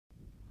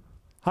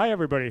Hi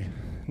everybody,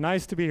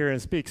 nice to be here and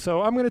speak.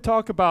 So I'm going to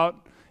talk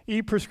about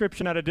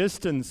e-prescription at a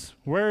distance.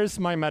 Where is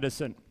my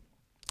medicine?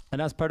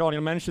 And as Per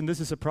Daniel mentioned,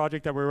 this is a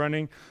project that we're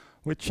running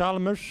with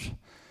Chalmers,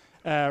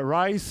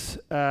 RISE,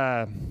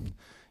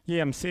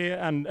 EMC,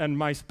 and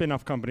my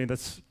spin-off company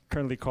that's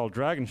currently called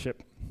Dragonship.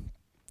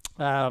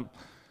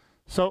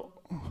 So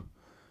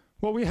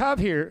what we have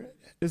here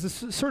is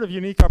a sort of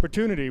unique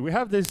opportunity. We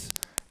have this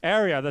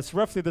area that's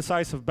roughly the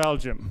size of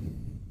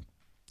Belgium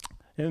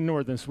in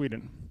northern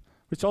Sweden,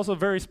 which is also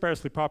very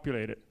sparsely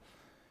populated.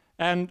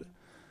 And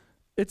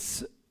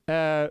it's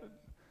 8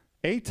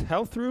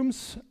 health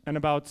rooms and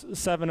about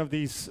 7 of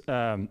these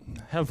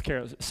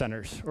healthcare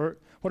centers, or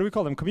what do we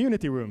call them?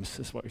 Community rooms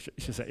is what you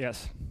should say,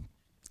 yes.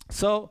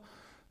 So,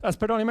 as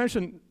Per Daniel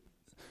mentioned,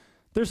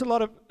 there's a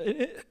lot of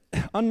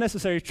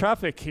unnecessary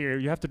traffic here.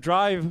 You have to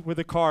drive with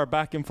a car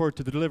back and forth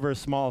to deliver a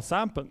small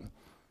sample.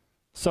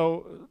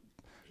 So,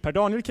 Per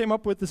Daniel came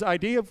up with this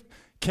idea of,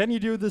 can you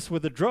do this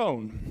with a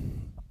drone?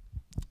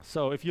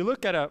 So if you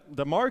look at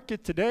the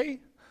market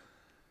today,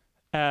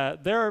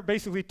 there are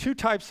basically 2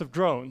 types of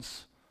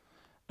drones.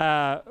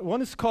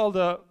 One is called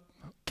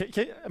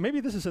maybe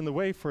this is in the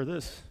way for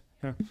this.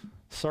 Yeah.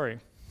 Sorry.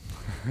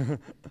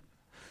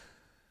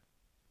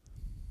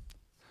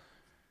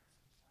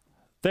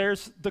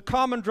 There's the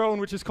common drone,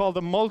 which is called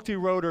a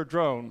multi-rotor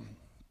drone.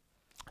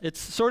 It's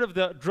sort of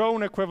the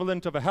drone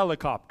equivalent of a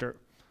helicopter.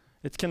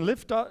 It can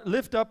lift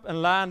up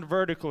and land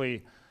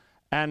vertically.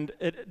 And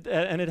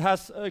it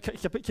has a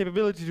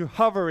capability to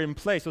hover in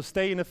place, so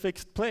stay in a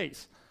fixed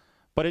place.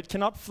 But it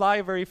cannot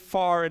fly very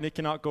far and it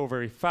cannot go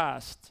very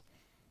fast.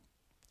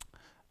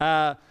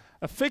 A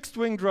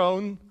fixed-wing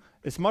drone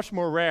is much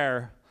more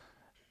rare.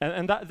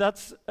 And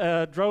that's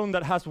a drone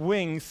that has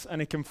wings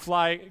and it can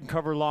fly and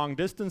cover long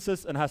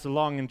distances and has a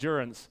long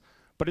endurance.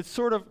 But it's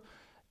sort of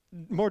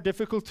more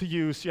difficult to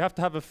use. You have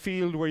to have a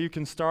field where you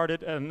can start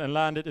it and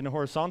land it in a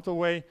horizontal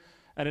way.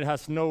 And it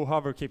has no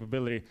hover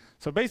capability.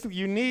 So basically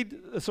you need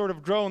a sort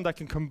of drone that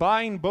can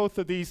combine both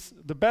of these,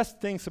 the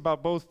best things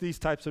about both these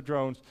types of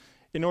drones,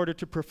 in order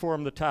to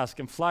perform the task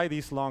and fly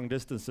these long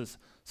distances,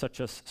 such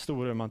as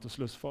Storuman to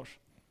Slussfors.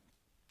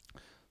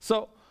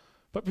 So,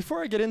 but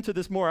before I get into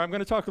this more, I'm going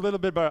to talk a little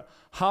bit about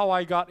how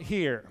I got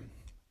here.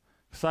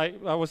 So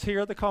I was here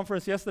at the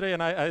conference yesterday,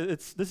 and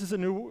this is a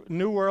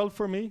new world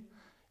for me,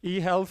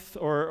 e-health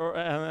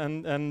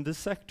and this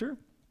sector.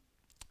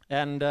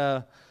 And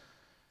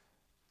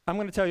I'm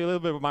going to tell you a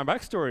little bit about my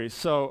backstory.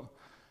 So,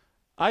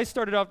 I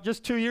started off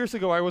just 2 years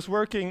ago. I was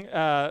working,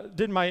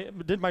 did my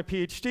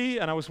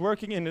PhD, and I was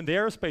working in the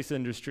aerospace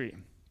industry,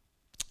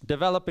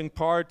 developing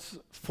parts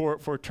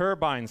for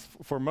turbines,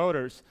 for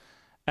motors.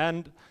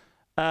 And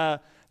the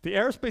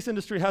aerospace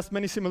industry has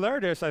many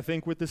similarities, I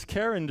think, with this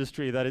care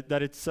industry.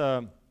 It's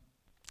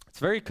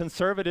very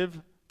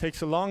conservative,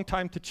 takes a long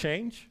time to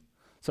change.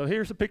 So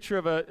here's a picture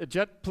of a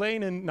jet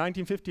plane in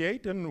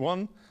 1958, and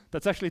one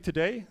that's actually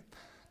today.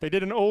 They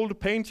did an old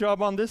paint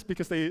job on this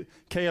because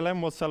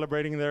KLM was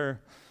celebrating their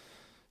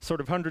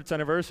sort of 100th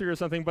anniversary or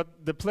something,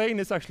 but the plane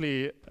is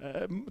actually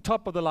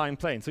top of the line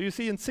plane. So you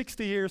see in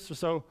 60 years or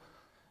so,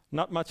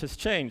 not much has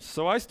changed.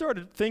 So I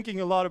started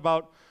thinking a lot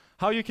about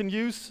how you can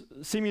use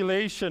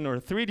simulation or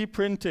 3D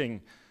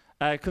printing,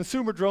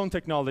 consumer drone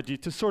technology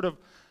to sort of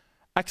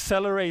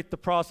accelerate the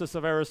process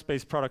of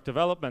aerospace product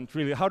development,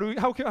 really. How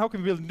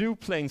can we build new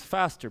planes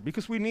faster?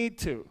 Because we need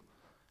to.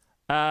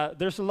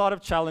 There's a lot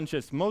of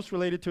challenges, most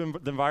related to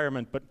the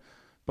environment, but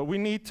we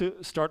need to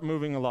start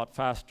moving a lot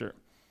faster.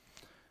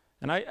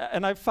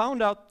 And I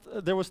found out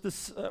there was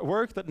this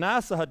work that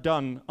NASA had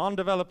done on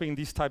developing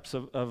these types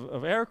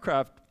of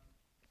aircraft,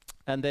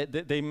 and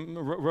they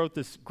wrote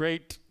this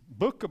great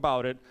book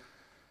about it,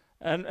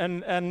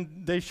 and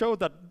they showed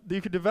that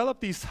you could develop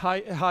these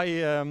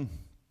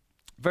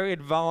very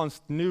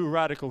advanced new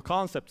radical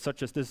concepts,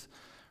 such as this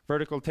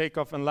vertical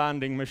takeoff and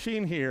landing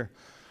machine here,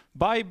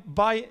 by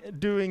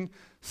doing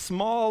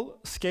small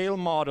scale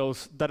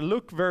models that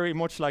look very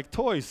much like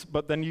toys,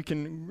 but then you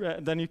can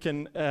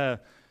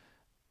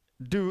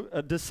do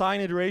a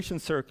design iteration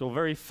circle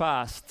very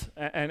fast,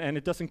 and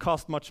it doesn't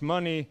cost much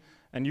money,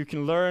 and you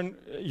can learn,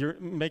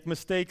 make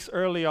mistakes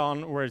early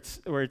on where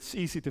it's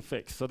easy to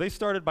fix. So they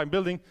started by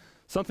building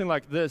something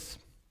like this,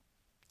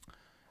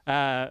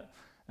 and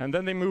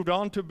then they moved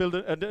on to build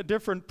a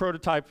different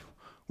prototype,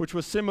 which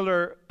was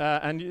similar,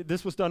 and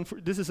this was done.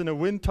 This is in a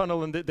wind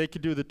tunnel, and they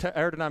could do the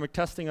aerodynamic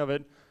testing of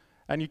it.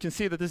 And you can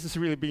see that this is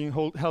really being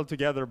held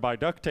together by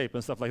duct tape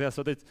and stuff like that.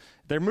 So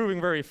they're moving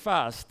very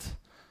fast.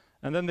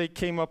 And then they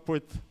came up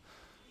with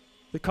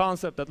the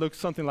concept that looks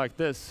something like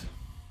this.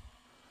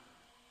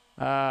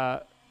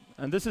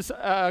 And this is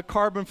a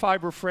carbon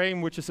fiber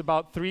frame, which is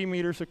about 3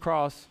 meters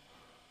across,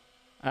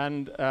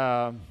 and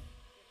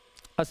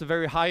has a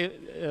very high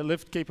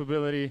lift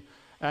capability.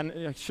 And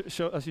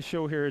as you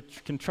show here,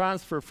 it can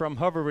transfer from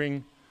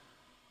hovering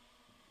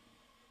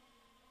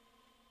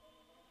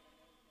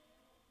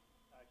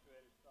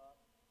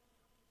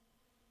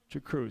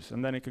to cruise,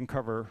 and then it can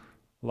cover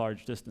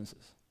large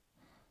distances.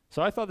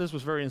 So I thought this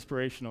was very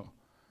inspirational.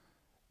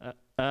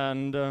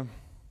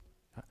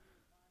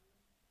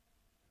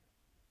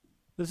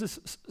 this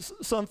is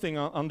something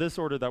on this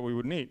order that we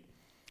would need.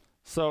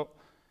 So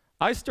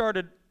I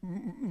started,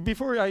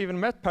 before I even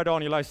met Per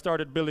Daniel, I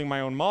started building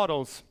my own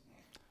models,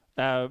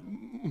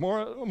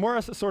 more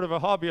as a sort of a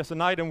hobby, as a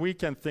night and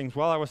weekend things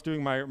while I was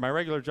doing my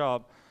regular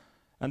job.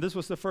 And this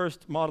was the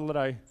first model that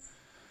I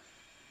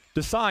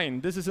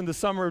designed. This is in the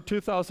summer of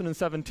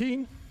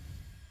 2017.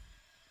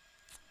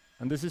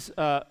 And this is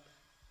a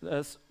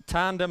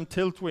tandem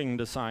tilt wing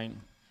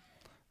design.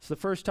 It's the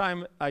first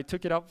time I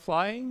took it up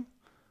flying.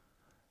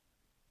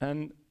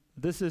 And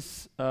this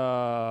is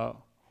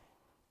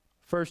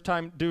first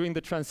time doing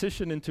the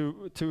transition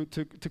into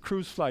to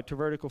cruise flight, to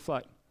vertical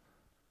flight.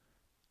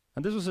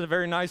 And this was a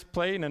very nice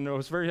plane, and I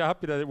was very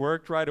happy that it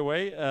worked right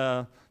away.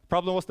 The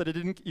problem was that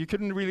you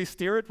couldn't really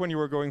steer it when you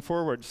were going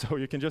forward, so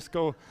you can just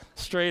go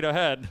straight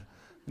ahead,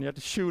 and you had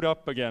to shoot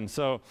up again.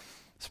 So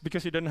it's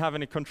because you didn't have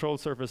any control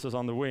surfaces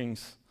on the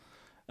wings.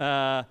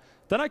 Then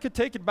I could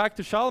take it back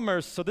to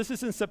Chalmers. So this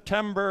is in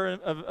September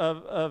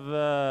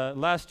of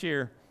last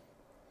year.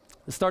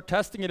 I start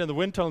testing it in the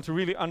wind tunnel to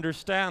really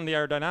understand the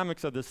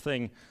aerodynamics of this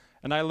thing.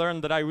 And I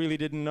learned that I really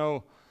didn't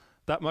know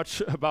that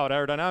much about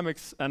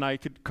aerodynamics, and I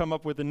could come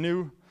up with a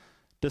new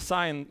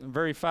design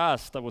very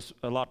fast that was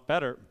a lot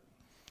better.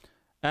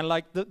 And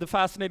like the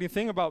fascinating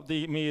thing about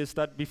me is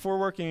that before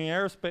working in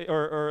aerospace,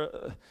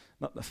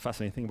 not the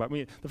fascinating thing about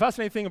me, the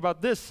fascinating thing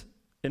about this,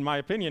 in my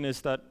opinion,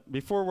 is that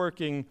before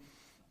working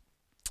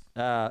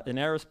in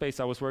aerospace,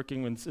 I was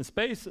working in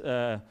space,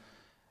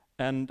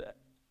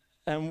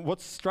 and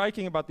what's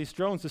striking about these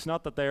drones is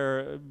not that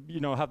they're,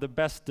 have the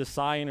best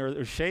design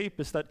or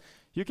shape, is that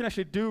you can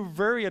actually do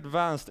very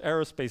advanced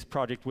aerospace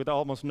project with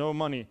almost no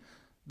money.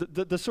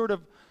 The sort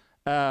of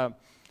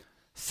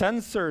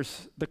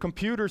sensors, the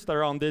computers that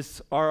are on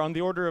this are on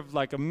the order of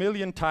like 1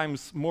 million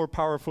times more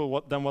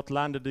powerful than what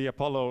landed the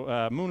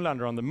Apollo moon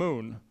lander on the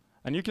moon.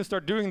 And you can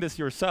start doing this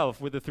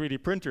yourself with a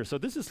 3D printer. So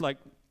this is like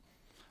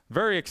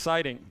very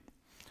exciting.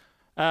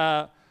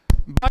 By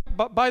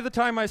the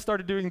time I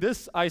started doing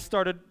this, I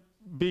started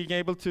being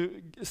able to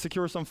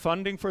secure some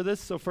funding for this.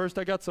 So first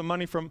I got some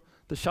money from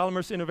the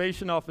Chalmers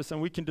Innovation Office,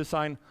 and we can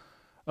design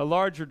a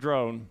larger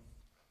drone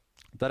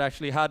that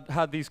actually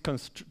had these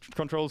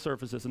control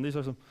surfaces. And these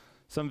are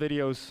some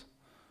videos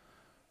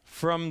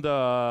from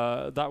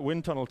that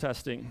wind tunnel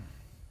testing.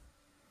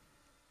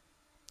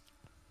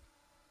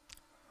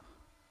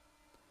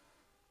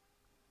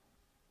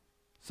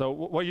 So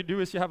what you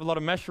do is you have a lot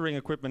of measuring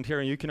equipment here,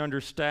 and you can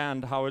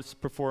understand how it's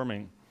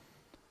performing.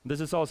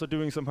 This is also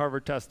doing some hover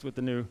tests with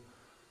the new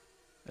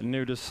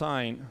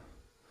design.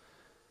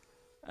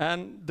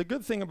 And the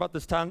good thing about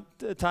this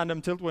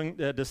tandem tilt wing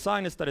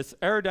design is that it's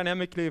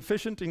aerodynamically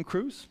efficient in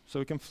cruise, so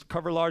it can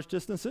cover large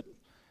distances.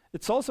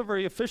 It's also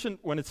very efficient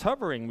when it's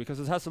hovering because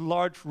it has a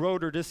large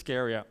rotor disc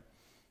area.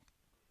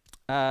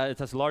 It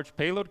has large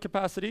payload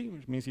capacity,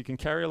 which means you can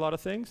carry a lot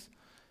of things,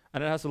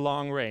 and it has a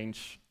long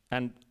range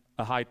and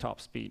a high top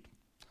speed.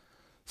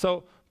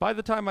 So by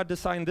the time I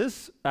designed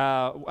this,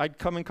 I'd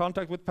come in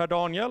contact with Per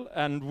Daniel,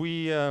 and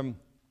we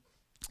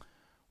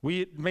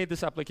made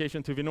this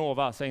application to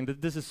Vinnova, saying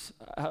that this is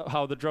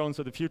how the drones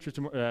of the future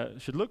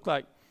should look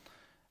like.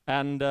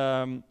 And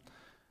I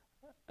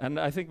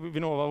think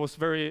Vinnova was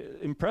very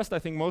impressed, I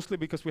think mostly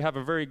because we have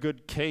a very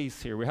good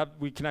case here.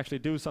 We can actually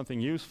do something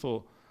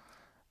useful.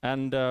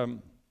 And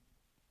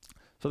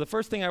so the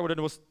first thing I would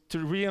do was to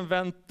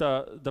reinvent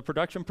the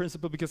production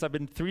principle, because I've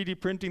been 3D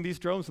printing these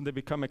drones and they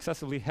become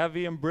excessively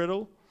heavy and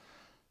brittle.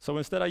 So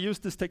instead I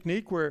used this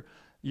technique where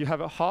you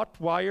have a hot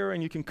wire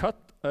and you can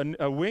cut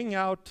a wing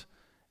out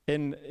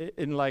in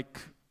like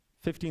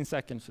 15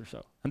 seconds or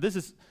so. And this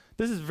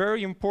is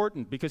very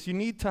important because you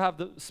need to have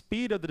the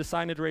speed of the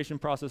design iteration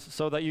process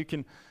so that you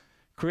can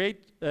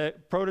create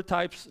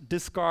prototypes,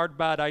 discard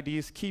bad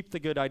ideas, keep the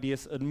good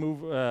ideas, and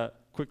move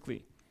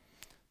quickly.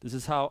 This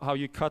is how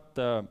you cut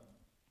the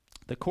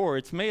core.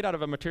 It's made out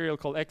of a material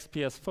called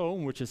XPS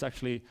foam, which is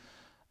actually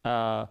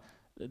the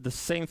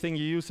same thing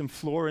you use in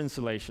floor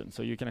insulation.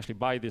 So you can actually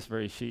buy this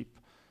very cheap.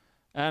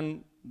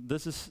 And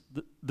this is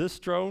this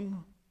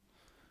drone.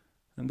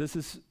 And this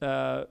is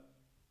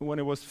when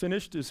it was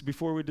finished. This is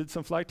before we did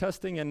some flight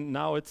testing, and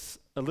now it's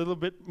a little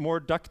bit more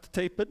duct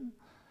taped.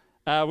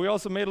 We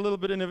also made a little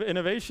bit of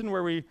innovation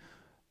where we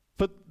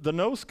put the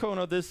nose cone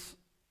of this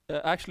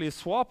actually is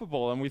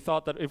swappable, and we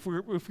thought that if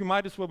we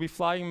might as well be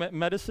flying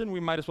medicine, we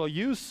might as well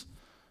use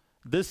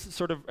this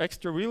sort of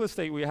extra real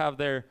estate we have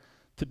there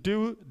to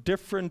do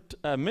different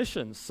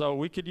missions. So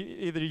we could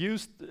either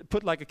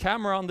put like a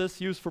camera on this,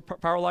 use for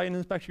power line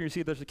inspection. You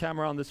see there's a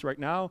camera on this right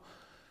now.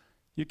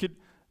 You could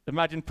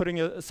imagine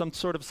putting some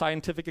sort of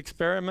scientific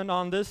experiment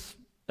on this,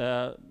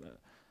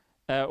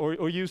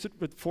 or use it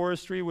with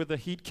forestry with a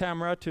heat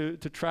camera to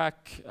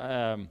track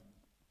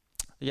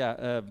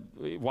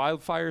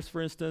wildfires,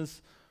 for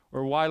instance,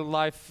 or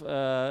wildlife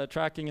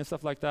tracking and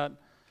stuff like that,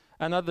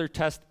 and other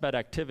test bed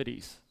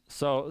activities.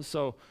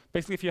 So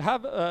basically, if you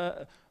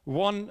have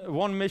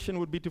one mission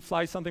would be to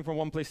fly something from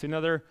one place to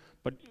another,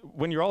 but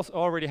when you also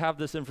already have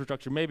this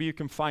infrastructure, maybe you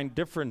can find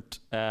different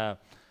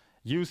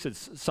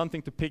uses,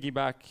 something to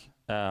piggyback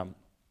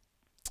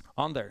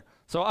on there.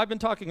 So I've been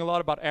talking a lot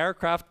about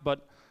aircraft,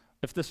 but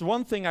if there's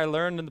one thing I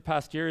learned in the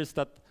past year is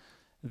that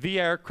the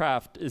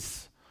aircraft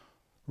is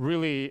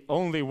really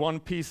only one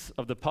piece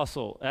of the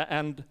puzzle.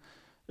 And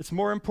it's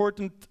more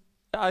important,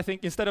 I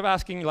think, instead of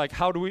asking like,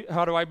 how do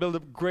I build a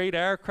great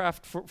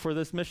aircraft for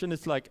this mission,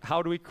 it's like,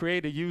 how do we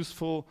create a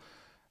useful,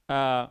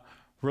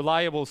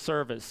 reliable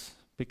service?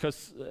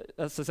 Because,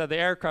 as I said, the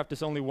aircraft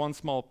is only one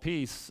small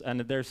piece, and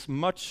there's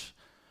much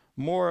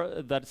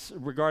more that's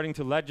regarding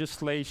to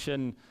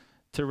legislation,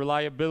 to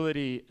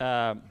reliability,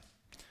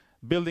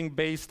 building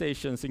base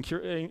stations,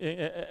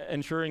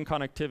 ensuring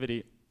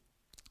connectivity.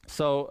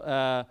 So,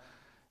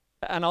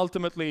 and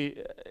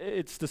ultimately,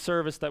 it's the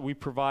service that we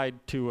provide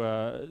to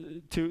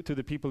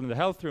the people in the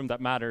health room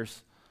that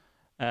matters.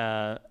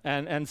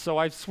 And so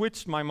I've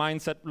switched my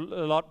mindset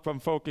a lot from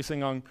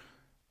focusing on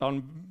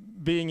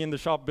being in the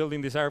shop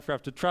building this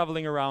aircraft to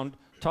traveling around,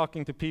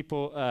 talking to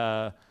people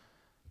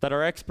that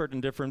are expert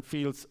in different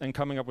fields and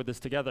coming up with this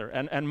together.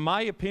 And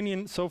my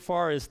opinion so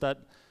far is that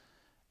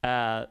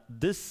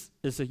this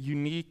is a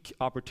unique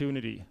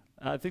opportunity.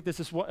 I think this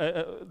is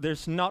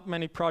there's not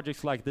many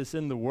projects like this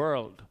in the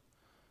world.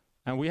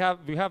 And we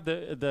have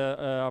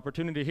the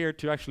opportunity here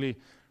to actually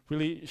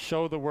really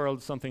show the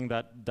world something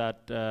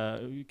that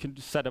can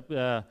set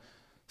a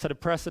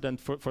precedent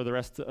for the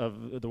rest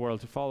of the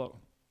world to follow.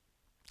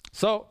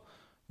 So,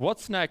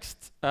 what's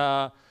next?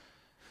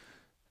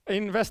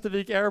 In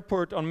Västervik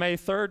Airport on May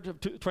 3rd,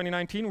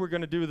 2019, we're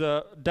going to do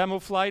the demo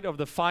flight of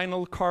the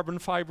final carbon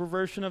fiber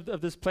version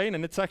of this plane,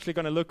 and it's actually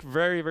going to look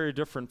very, very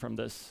different from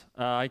this.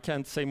 I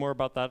can't say more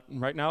about that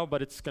right now,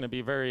 but it's going to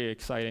be very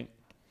exciting.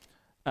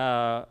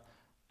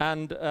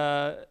 And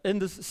in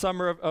the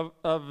summer of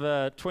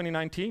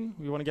 2019,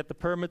 we want to get the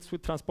permits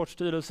with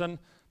Transportstyrelsen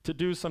to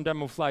do some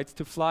demo flights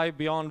to fly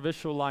beyond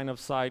visual line of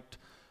sight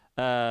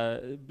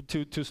to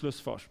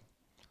Slussfors.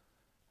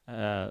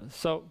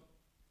 So,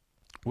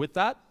 with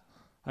that,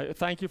 I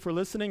thank you for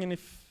listening. And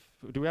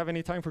do we have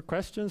any time for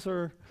questions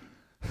or?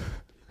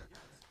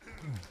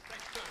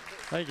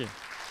 Thank you.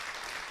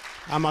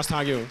 I must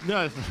hug you.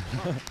 Yes.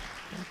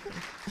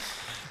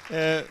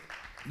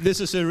 This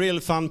is a real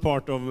fun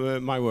part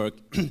of my work.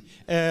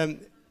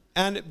 And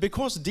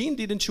because Dean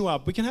didn't show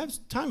up, we can have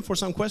time for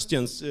some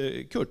questions.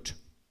 Kurt,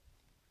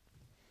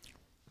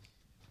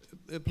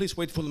 please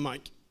wait for the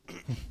mic.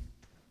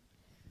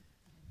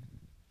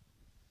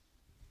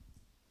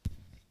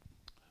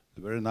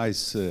 Very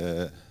nice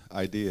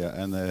idea.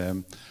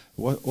 And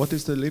what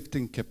is the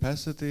lifting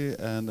capacity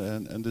and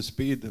the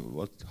speed?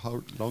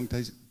 How long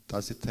does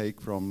it take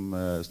from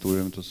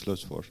Storuman to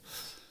Slussfors?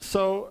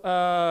 So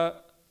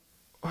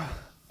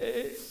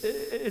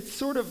it's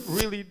sort of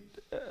really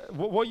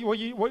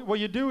what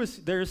you do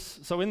is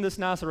so in this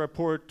NASA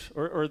report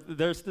or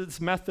there's this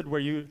method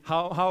where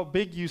how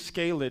big you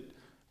scale it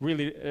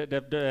really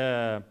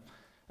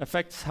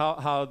affects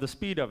how the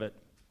speed of it.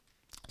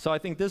 So I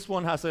think this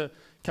one has a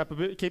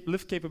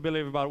lift capability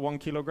of about 1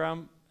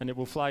 kilogram, and it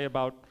will fly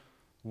about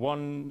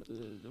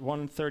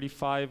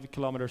 135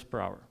 kilometers per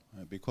hour.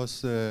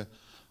 Because I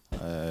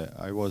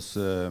was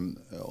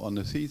on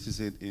a thesis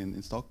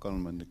in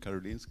Stockholm and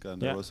Karolinska,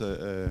 and there was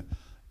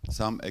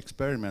some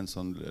experiments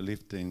on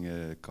lifting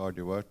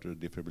cardioverter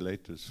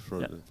defibrillators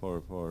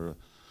for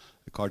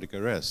cardiac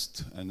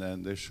arrest, and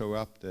then they show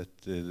up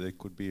that they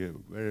could be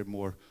very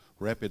more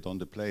rapid on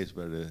the place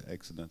where the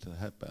accident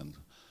happened.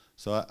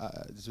 So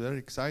it's very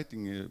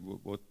exciting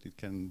what it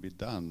can be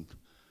done.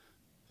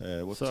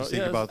 What do you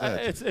think about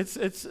that?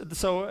 It's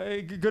so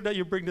good that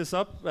you bring this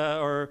up.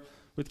 Or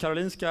with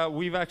Karolinska,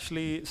 we've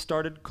actually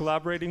started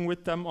collaborating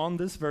with them on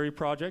this very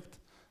project.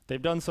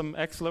 They've done some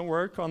excellent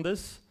work on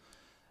this.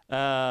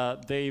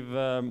 They've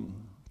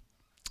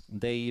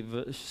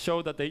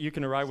showed that you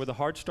can arrive with a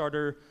heart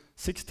starter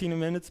 16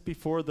 minutes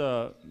before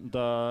the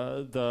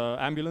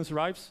ambulance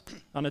arrives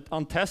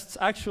on tests,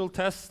 actual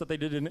tests that they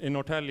did in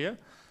Norrtälje.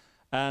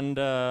 And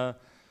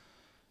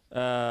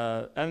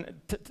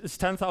it's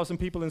 10,000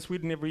 people in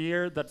Sweden every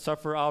year that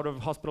suffer out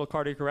of hospital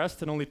cardiac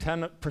arrest, and only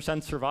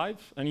 10%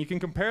 survive. And you can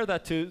compare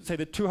that to, say,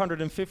 the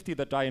 250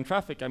 that die in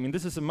traffic. I mean,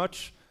 this is a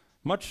much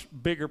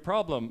bigger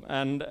problem,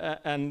 and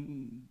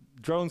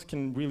drones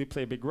can really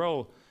play a big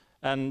role.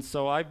 And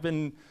so for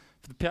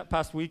the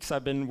past weeks,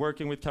 I've been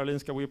working with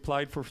Karolinska. We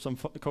applied for some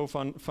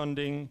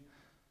co-funding,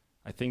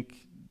 I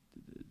think,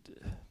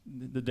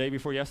 the day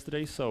before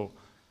yesterday. So.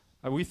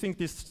 We think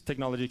this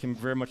technology can be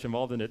very much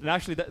involved in it. And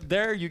actually,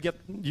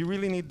 you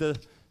really need the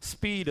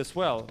speed as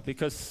well,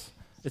 because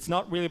it's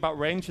not really about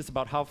range, it's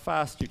about how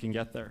fast you can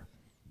get there.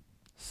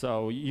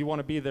 So you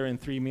want to be there in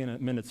 3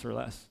 minutes or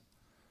less.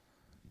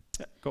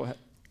 Yeah, go ahead.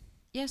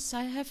 Yes,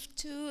 I have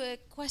two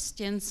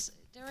questions.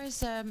 There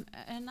is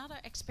another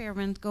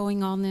experiment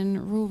going on in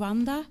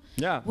Rwanda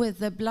with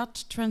the blood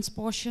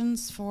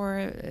transfusions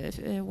for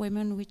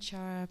women which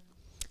are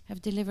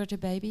have delivered a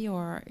baby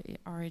or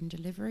are in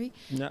delivery.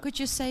 Yeah. Could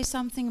you say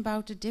something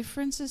about the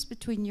differences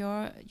between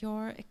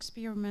your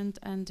experiment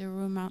and the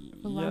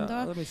Rwanda?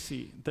 Yeah, let me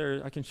see.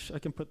 There, I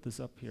can put this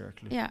up here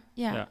actually.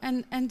 Yeah.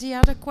 And the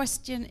other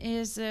question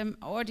is,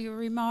 or the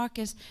remark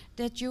is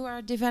that you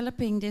are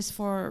developing this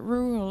for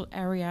rural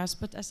areas,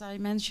 but as I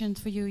mentioned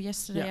for you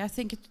yesterday, I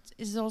think it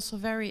is also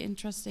very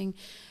interesting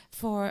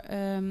for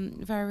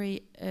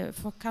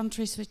for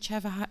countries which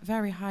have a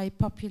very high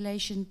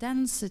population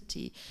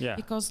density,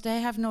 because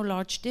they have no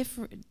large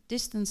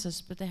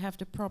distances, but they have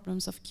the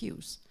problems of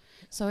queues.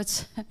 So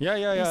it's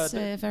it's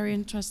very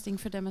interesting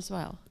for them as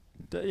well.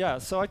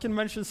 So I can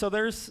mention. So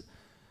there's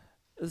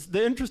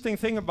the interesting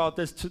thing about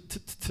this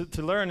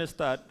to learn is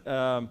that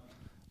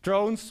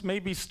drones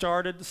maybe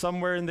started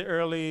somewhere in the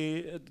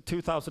early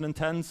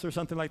 2010s or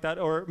something like that,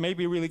 or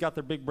maybe really got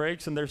their big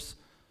breaks, and there's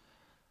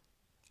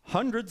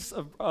hundreds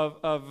of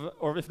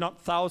or if not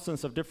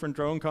thousands of different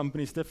drone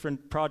companies,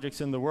 different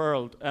projects in the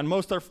world, and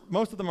most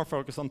of them are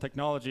focused on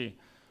technology,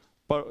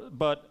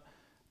 but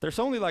there's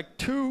only like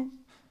 2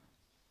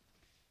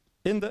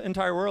 in the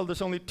entire world.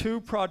 There's only 2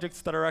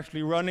 projects that are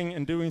actually running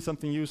and doing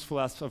something useful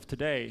as of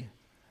today,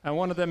 and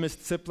one of them is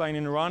Zipline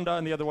in Rwanda,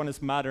 and the other one is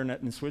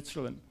Matternet in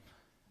Switzerland.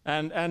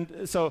 And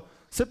so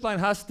Zipline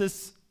has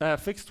this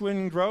fixed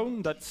wing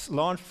drone that's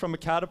launched from a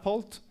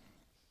catapult,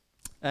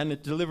 and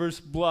it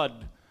delivers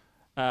blood.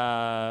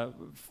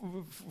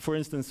 For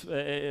instance,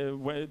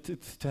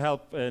 to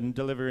help in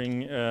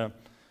delivering,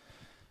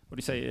 what do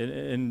you say,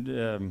 in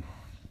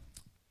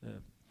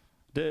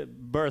the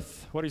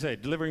birth, what do you say,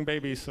 delivering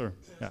babies, or,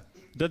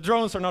 The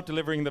drones are not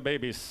delivering the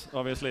babies,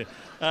 obviously.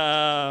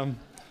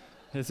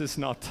 This is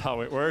not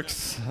how it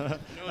works.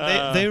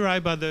 No, they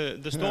ride by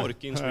the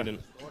stork in Sweden.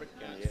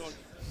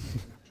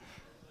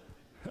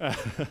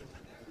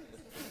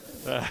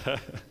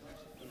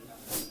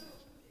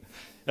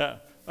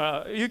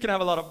 You can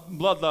have a lot of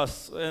blood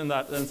loss in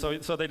that, and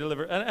so they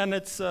deliver, and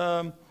it's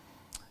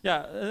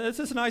it's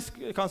just a nice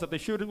concept. They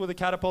shoot it with a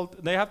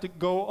catapult. They have to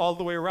go all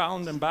the way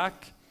around and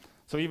back.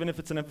 So even if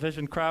it's an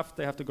efficient craft,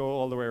 they have to go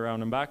all the way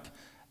around and back.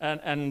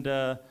 And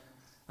I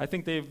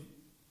think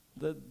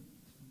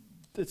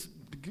it's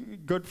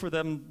good for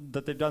them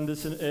that they've done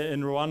this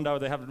in Rwanda.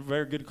 They have a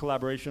very good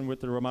collaboration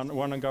with the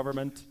Rwandan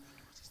government,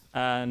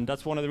 and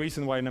that's one of the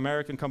reasons why an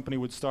American company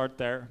would start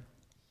there.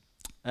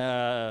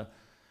 So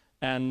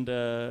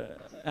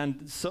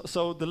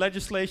the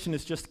legislation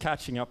is just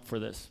catching up for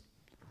this,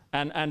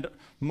 and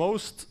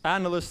most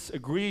analysts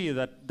agree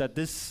that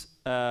this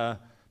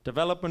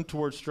development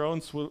towards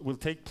drones will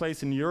take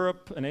place in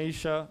Europe and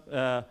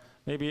Asia,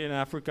 maybe in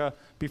Africa,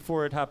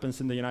 before it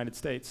happens in the United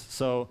States.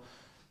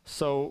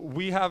 So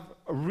we have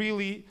a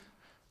really,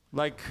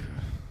 like,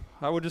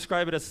 I would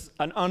describe it as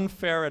an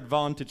unfair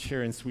advantage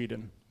here in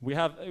Sweden. We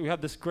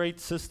have this great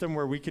system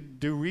where we could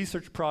do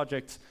research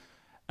projects,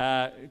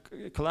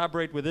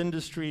 collaborate with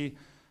industry,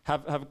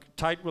 have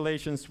tight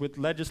relations with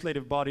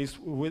legislative bodies,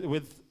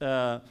 with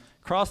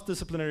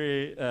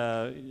cross-disciplinary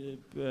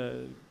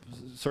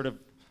sort of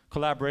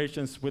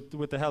collaborations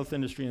with the health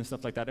industry and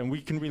stuff like that, and we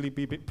can really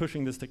be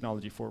pushing this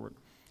technology forward.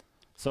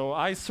 So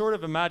I sort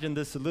of imagine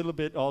this a little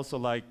bit also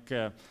like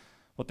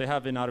what they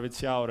have in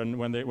Arvidsjaur, and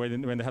when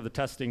they have the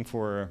testing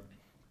for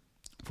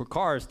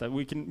cars, that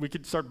we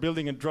could start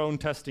building a drone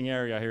testing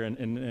area here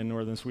in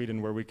northern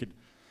Sweden, where we could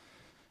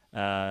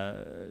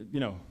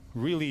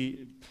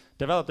really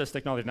develop this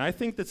technology. And I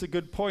think that's a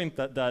good point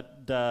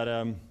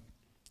that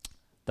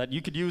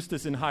you could use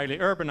this in highly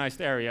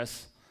urbanized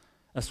areas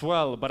as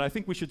well. But I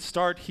think we should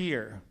start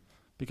here,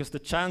 because the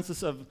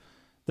chances of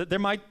that there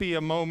might be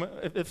a moment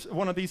if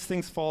one of these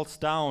things falls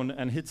down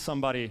and hits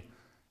somebody,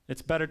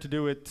 it's better to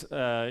do it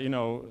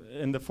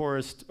in the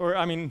forest. Or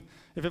I mean,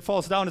 if it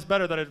falls down, it's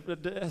better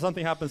that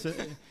something happens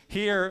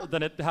here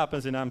than it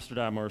happens in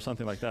Amsterdam or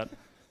something like that.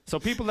 So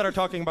people that are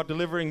talking about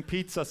delivering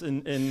pizzas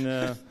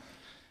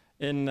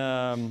in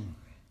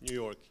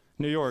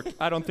New York,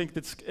 I don't think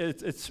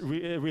it's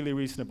really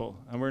reasonable,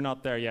 and we're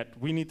not there yet.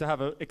 We need to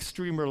have an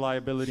extreme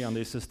reliability on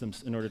these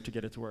systems in order to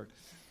get it to work.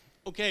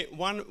 Okay,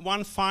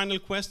 one final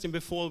question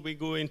before we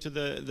go into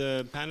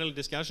the panel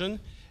discussion.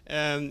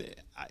 Let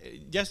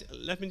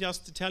me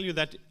just tell you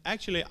that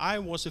actually I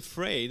was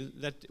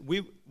afraid that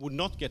we would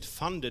not get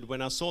funded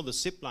when I saw the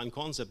zipline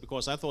concept,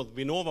 because I thought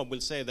Vinnova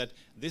will say that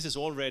this is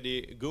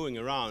already going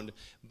around,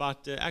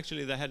 but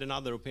actually they had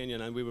another opinion,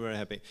 and we were very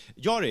happy.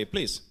 Jari,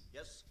 please.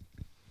 Yes.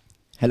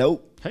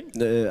 Hello. Hey.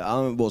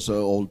 I was an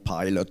old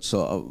pilot,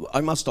 so I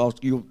must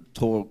ask you,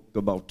 talk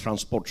about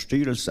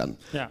Transportstyrelsen.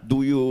 Yeah.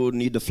 Do you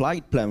need a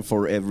flight plan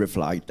for every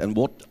flight, and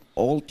what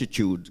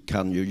altitude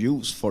can you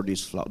use for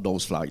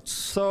those flights?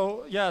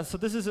 So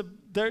this is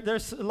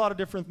there's a lot of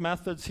different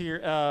methods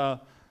here,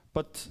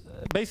 but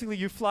basically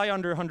you fly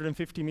under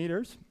 150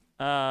 meters,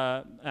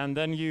 and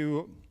then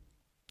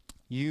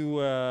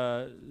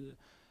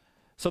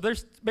so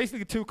there's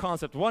basically 2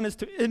 concepts. One is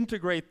to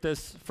integrate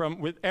this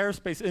with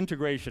airspace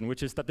integration,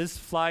 which is that this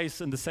flies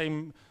in the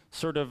same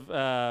sort of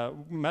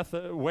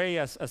way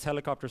as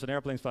helicopters and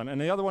airplanes fly,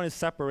 and the other one is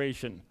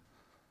separation.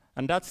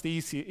 And that's the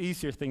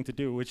easier thing to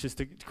do, which is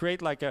to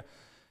create like a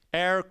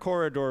air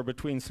corridor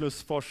between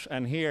Slussfors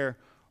and here,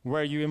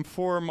 where you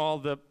inform all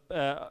the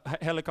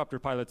helicopter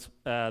pilots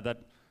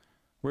that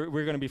we're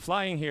going to be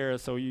flying here,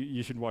 so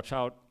you should watch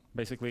out,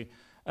 basically.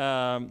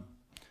 And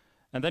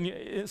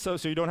then so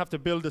you don't have to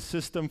build a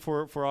system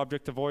for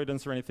object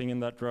avoidance or anything in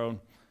that drone.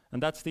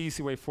 And that's the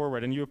easy way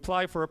forward. And you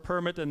apply for a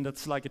permit, and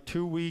that's like a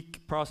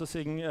 2-week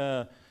processing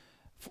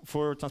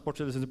for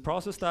Transportstyrelsen to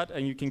process that,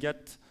 and you can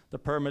get the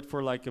permit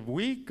for like a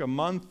week, a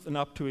month, and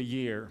up to a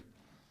year.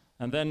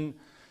 And then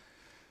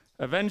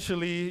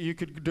eventually you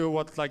could do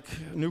what like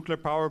nuclear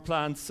power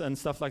plants and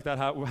stuff like that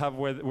have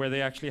where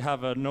they actually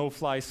have a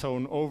no-fly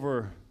zone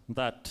over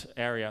that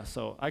area.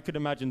 So I could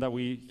imagine that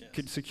we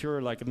could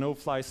secure like a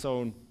no-fly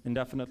zone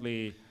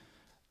indefinitely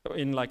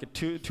in like a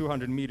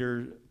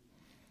 200-meter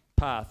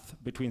path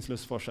between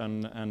Slussfors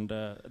and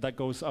that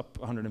goes up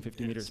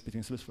 150 meters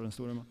between Slussfors and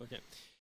Storuman. Okay.